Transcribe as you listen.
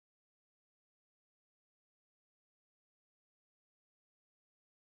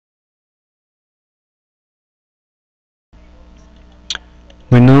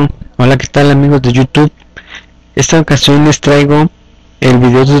Bueno, hola, ¿qué tal amigos de YouTube? Esta ocasión les traigo el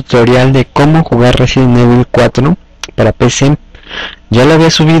video tutorial de cómo jugar Resident Evil 4 para PC. Ya lo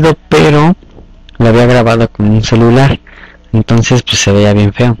había subido, pero lo había grabado con un celular, entonces pues se veía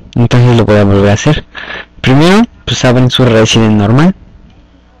bien feo, entonces lo voy a volver a hacer. Primero pues abren su Resident normal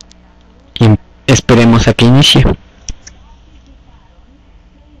y esperemos a que inicie.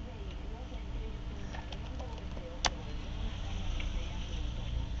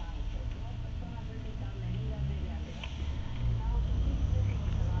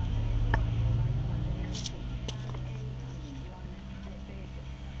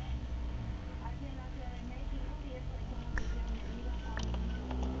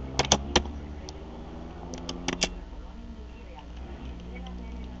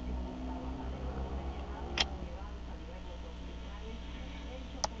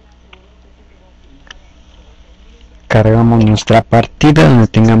 Cargamos nuestra partida donde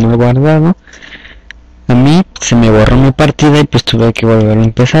tengamos guardado. A mí se me borró mi partida y pues tuve que volver a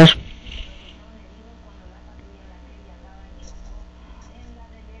empezar.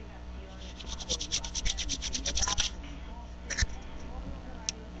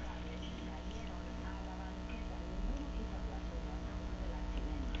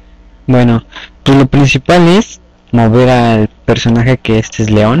 Bueno, pues lo principal es mover al personaje, que este es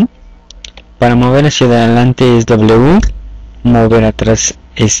León. Para mover hacia adelante es W, mover atrás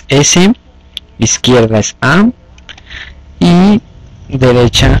es S, izquierda es A y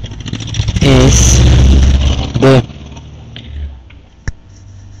derecha es B.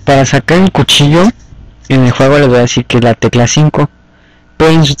 Para sacar el cuchillo en el juego les voy a decir que es la tecla 5,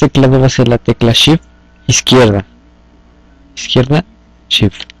 pero en su teclado va a ser la tecla Shift, izquierda,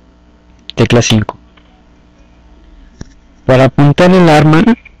 Shift, tecla 5. Para apuntar el arma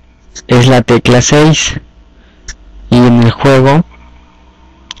es la tecla 6 y en el juego,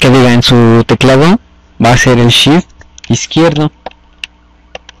 que diga en su teclado, va a ser el Shift izquierdo.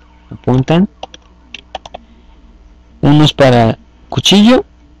 Apuntan, uno es para cuchillo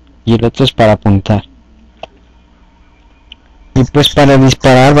y el otro es para apuntar, y pues para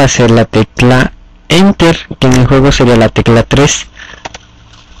disparar va a ser la tecla Enter, que en el juego sería la tecla 3.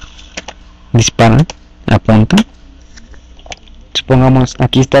 Disparan, apuntan. Supongamos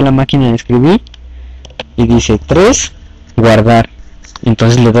aquí está la máquina de escribir y dice 3, guardar,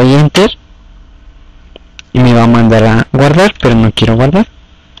 entonces le doy enter y me va a mandar a guardar, pero no quiero guardar.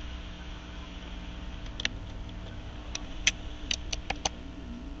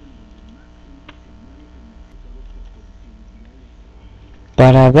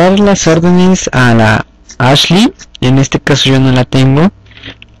 Para dar las órdenes a la Ashley, en este caso yo no la tengo,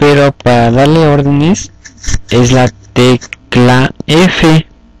 pero para darle órdenes es la tecla F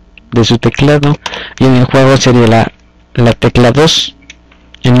de su teclado, y en el juego sería la tecla 2,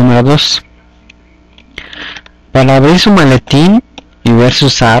 el número 2. Para abrir su maletín y ver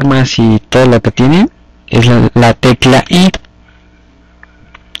sus armas y todo lo que tiene es la tecla I,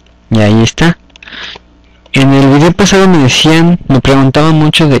 y ahí está. En el video pasado me preguntaban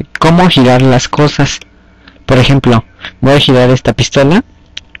mucho de cómo girar las cosas. Por ejemplo, voy a girar esta pistola,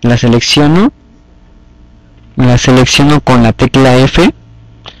 la selecciono con la tecla F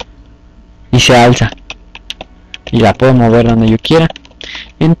y se alza y la puedo mover donde yo quiera.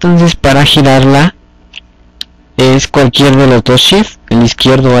 Entonces para girarla es cualquier de los dos shift, el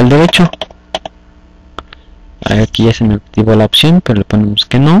izquierdo o el derecho. Aquí ya se me activó la opción, pero le ponemos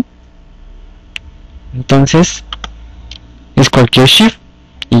que no. Entonces es cualquier shift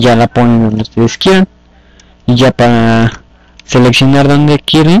y ya la ponen donde ustedes quieran, y ya para seleccionar donde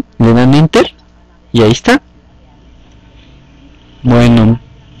quieren le dan enter y ahí está. Bueno,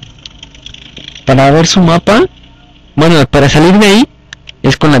 para ver su mapa, bueno, para salir de ahí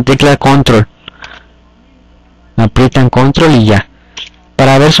es con la tecla control, aprietan control y ya.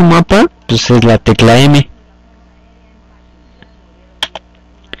 Para ver su mapa pues es la tecla M.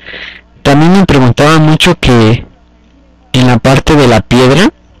 También me preguntaban mucho que en la parte de la piedra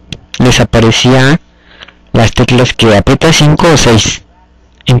les aparecía las teclas que aprieta 5 o 6.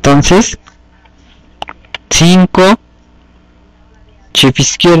 Entonces 5, shift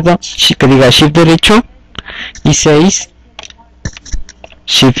izquierdo, que diga shift derecho, y 6,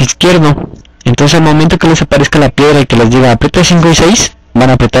 shift izquierdo. Entonces al momento que les aparezca la piedra y que les diga aprieta 5 y 6, van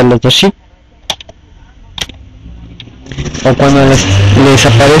a apretar los dos shift. O cuando les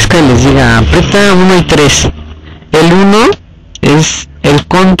aparezca y les diga aprieta 1 y 3, el 1 es el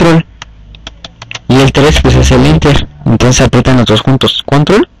control y el 3 pues es el enter. Entonces aprietan los dos juntos,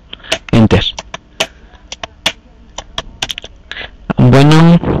 control, enter.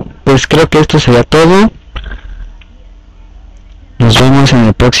 Bueno, pues creo que esto sería todo. Nos vemos en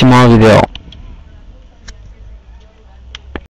el próximo video.